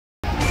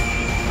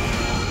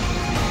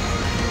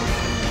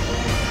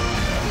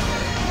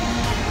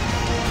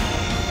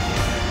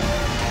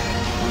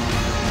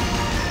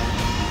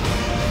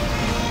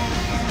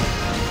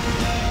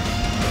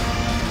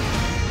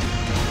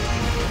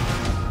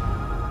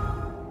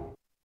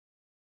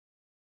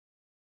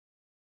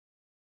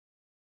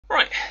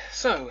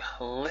So,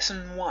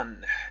 lesson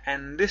 1,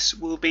 and this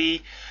will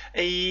be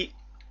a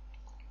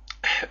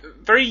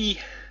very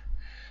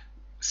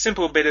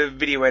simple bit of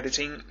video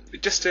editing,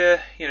 just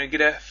to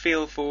get a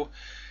feel for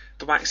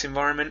the wax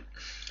environment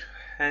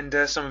and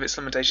some of its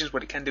limitations,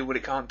 what it can do, what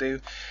it can't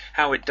do,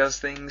 how it does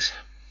things.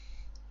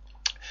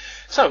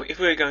 So, if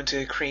we're going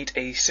to create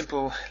a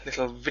simple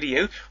little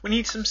video, we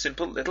need some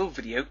simple little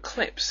video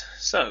clips.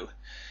 So,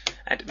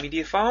 add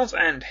media files,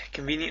 and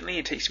conveniently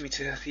it takes me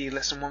to the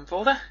lesson 1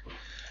 folder.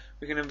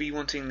 We're going to be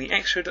wanting the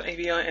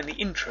extra.avi and the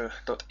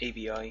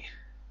intro.avi.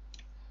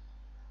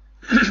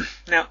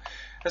 Now,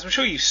 as I'm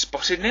sure you've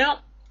spotted now,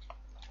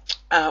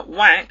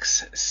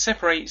 Wax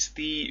separates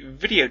the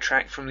video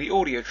track from the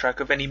audio track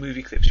of any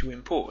movie clips you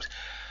import.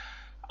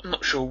 I'm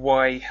not sure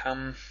why.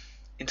 I'm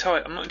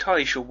not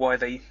entirely sure why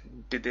they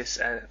did this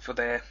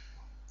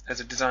as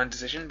a design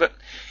decision, but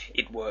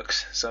it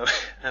works. So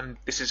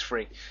this is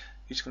free.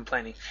 Who's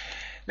complaining?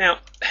 Now,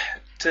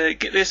 to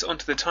get this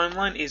onto the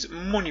timeline is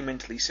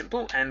monumentally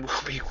simple and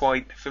will be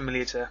quite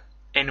familiar to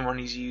anyone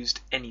who's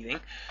used anything.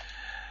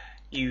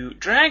 You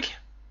drag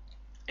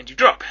and you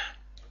drop.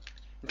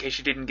 In case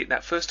you didn't get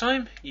that first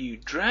time, you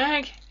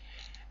drag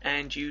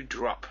and you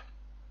drop.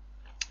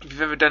 If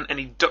you've ever done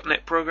any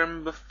 .NET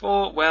programming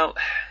before, well,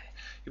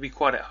 you'll be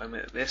quite at home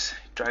at this,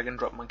 drag and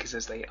drop monkeys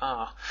as they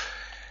are.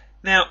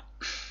 Now,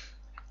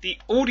 the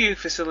audio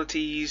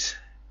facilities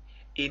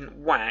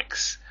in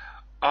Wax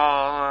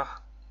are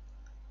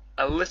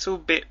a little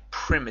bit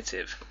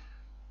primitive.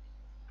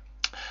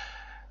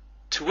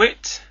 To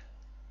wit,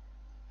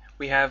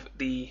 we have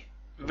the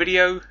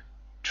video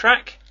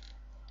track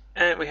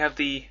and we have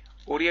the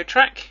audio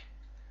track.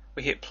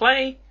 We hit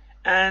play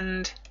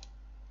and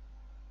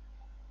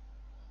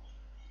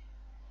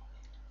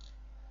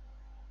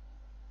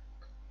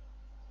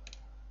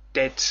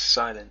dead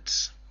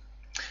silence.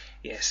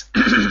 Yes.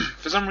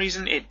 For some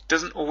reason it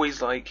doesn't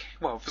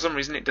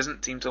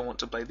seem to want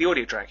to play the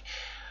audio track.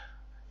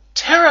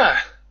 Terror!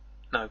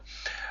 No.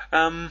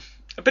 A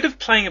bit of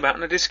playing about,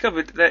 and I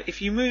discovered that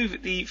if you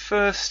move the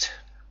first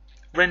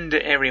render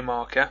area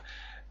marker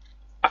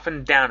up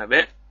and down a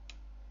bit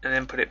and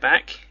then put it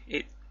back,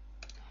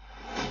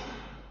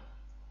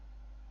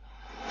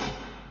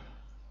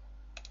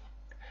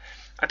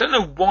 I don't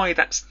know why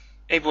that's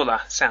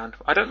sound.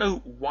 I don't know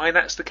why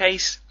that's the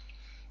case.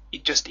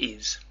 It just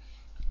is.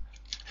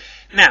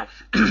 Now,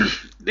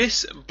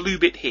 this blue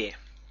bit here.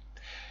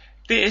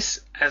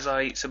 This, as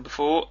I said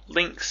before,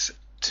 links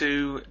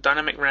to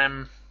dynamic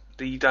RAM,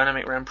 the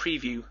dynamic RAM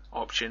preview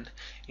option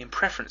in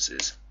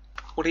preferences.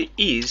 What it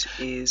is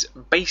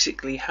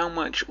basically how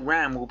much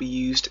RAM will be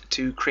used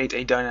to create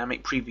a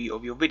dynamic preview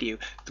of your video.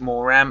 The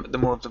more RAM, the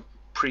more of the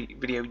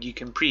video you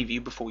can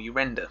preview before you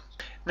render.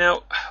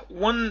 Now,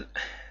 one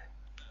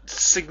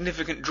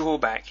significant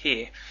drawback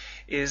here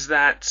is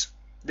that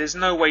there's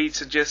no way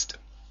to just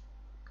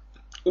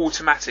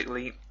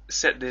automatically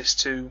set this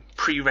to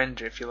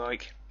pre-render, if you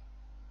like,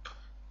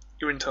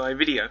 your entire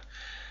video.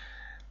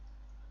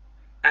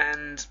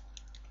 And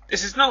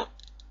this is not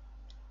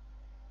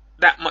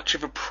that much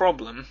of a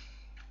problem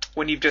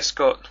when you've just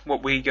got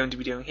what we're going to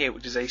be doing here,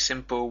 which is a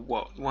simple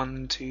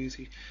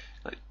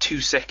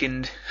 2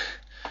 second,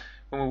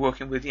 when we're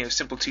working with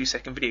simple 2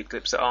 second video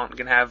clips that aren't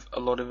going to have a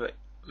lot of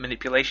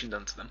manipulation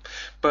done to them.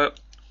 But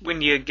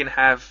when you're going to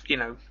have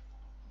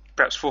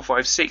perhaps 4,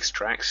 5, 6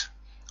 tracks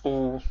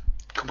all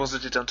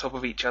composited on top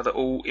of each other,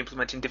 all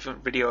implementing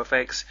different video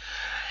effects,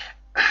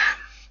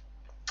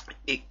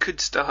 it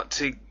could start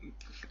to,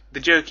 the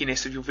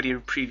jerkiness of your video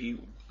preview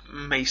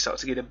may start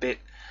to get a bit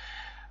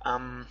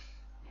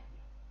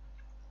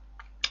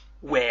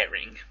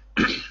wearing.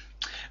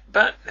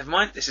 But never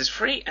mind, this is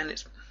free, and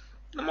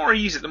the more I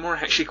use it, the more I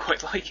actually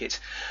quite like it.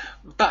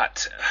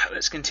 But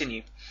let's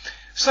continue.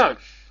 So,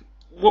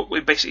 what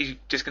we're basically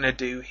just going to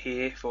do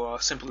here for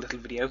our simple little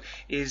video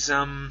is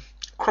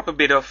crop a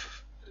bit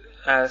off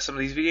some of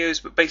these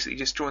videos, but basically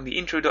just join the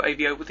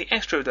intro.avi with the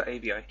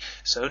extra.avi.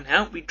 So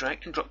now we drag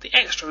and drop the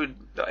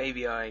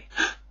extra.avi.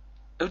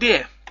 Oh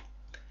dear,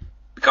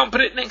 we can't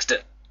put it next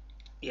to...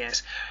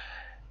 Yes.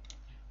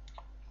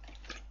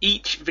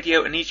 Each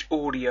video and each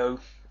audio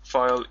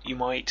file you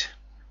might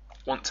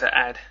want to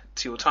add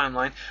to your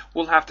timeline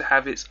will have to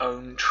have its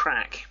own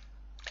track.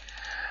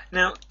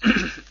 Now,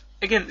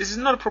 again, this is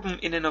not a problem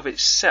in and of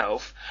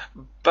itself,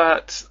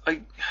 but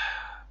I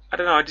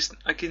don't know,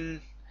 I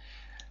can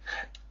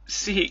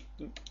see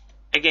it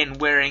again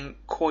wearing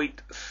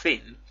quite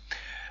thin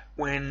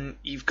when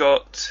you've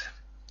got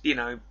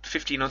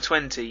 15 or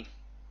 20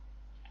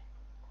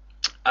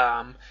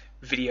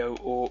 video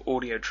or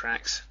audio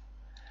tracks,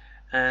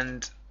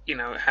 and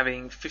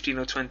having 15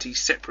 or 20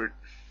 separate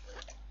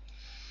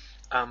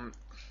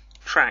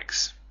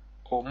tracks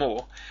or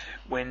more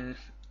when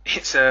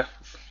it's a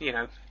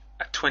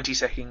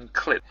 20-second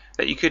clip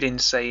that you could in,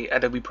 say,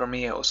 Adobe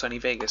Premiere or Sony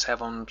Vegas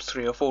have on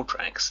 3 or 4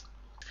 tracks.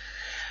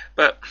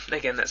 But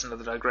again, that's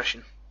another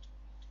digression.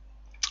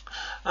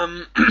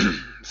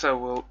 So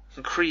we'll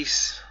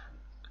increase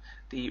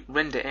the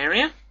render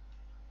area,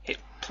 hit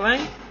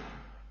play,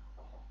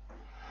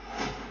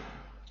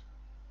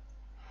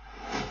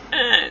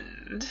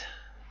 And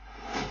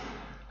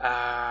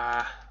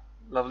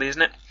lovely,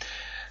 isn't it?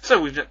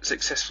 So we've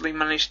successfully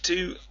managed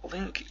to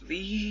link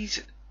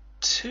these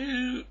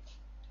two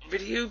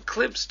video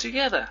clips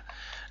together.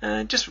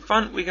 Just for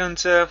fun, we're going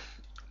to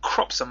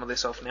crop some of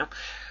this off now.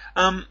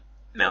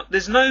 Now,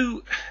 there's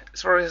no,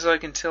 as far as I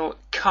can tell,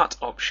 cut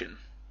option,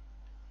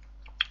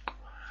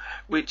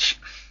 which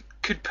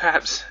could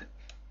perhaps,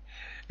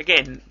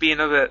 again, be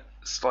another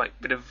slight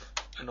bit of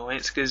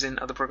annoyance, because in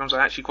other programs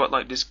I actually quite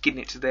like just getting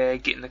it to there,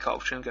 getting the cut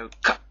option and go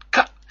cut,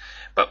 cut,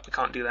 but we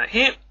can't do that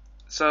here.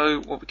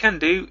 So what we can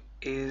do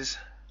is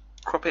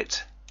crop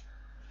it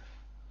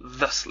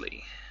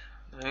thusly.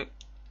 No,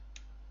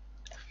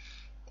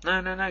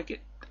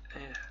 get,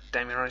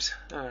 damn your eyes.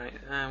 Alright,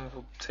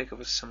 we'll take off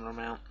a similar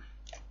amount.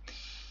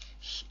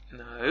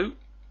 No,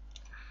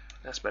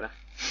 that's better.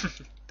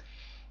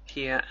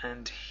 Here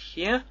and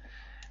here,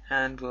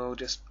 and we'll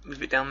just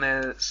move it down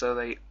there so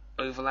they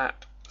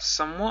overlap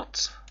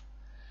somewhat.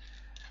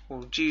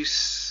 We'll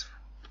reduce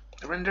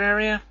the render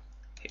area,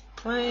 hit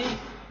play.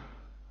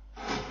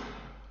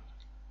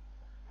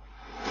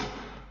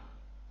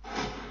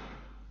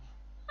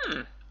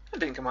 That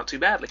didn't come out too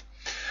badly.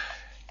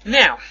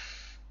 Now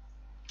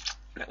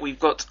that we've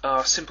got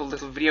our simple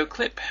little video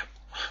clip,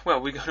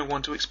 well, we're going to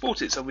want to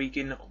export it so we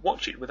can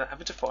watch it without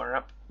having to fire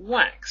up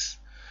Wax.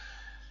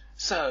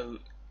 So,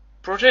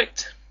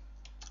 project,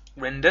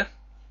 render,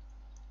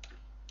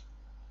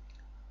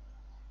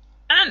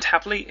 and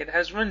happily it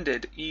has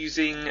rendered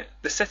using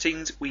the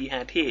settings we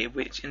had here,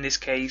 which in this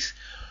case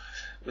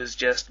was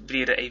just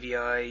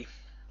video.avi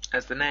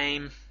as the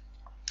name,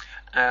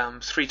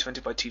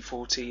 320 by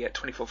 240 at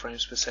 24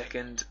 frames per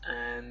second,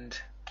 and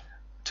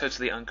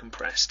totally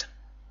uncompressed.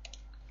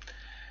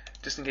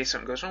 Just in case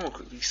something goes wrong, we'll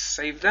quickly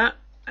save that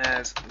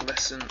as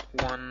lesson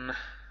 1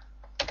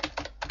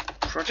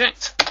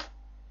 project.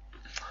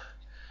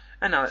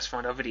 And now let's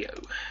find our video.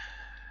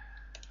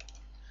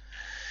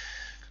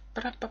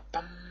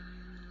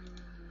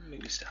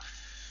 Movie stuff.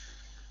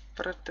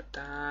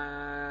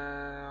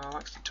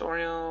 Wax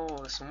tutorial,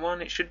 lesson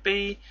 1 it should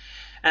be.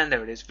 And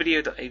there it is,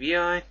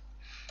 video.avi.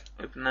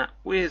 Open that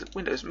with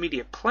Windows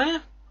Media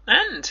Player,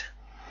 and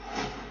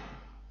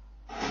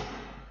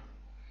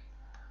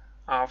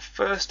our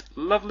first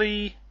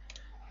lovely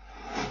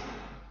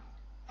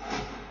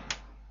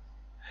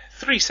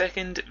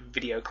 3-second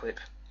video clip.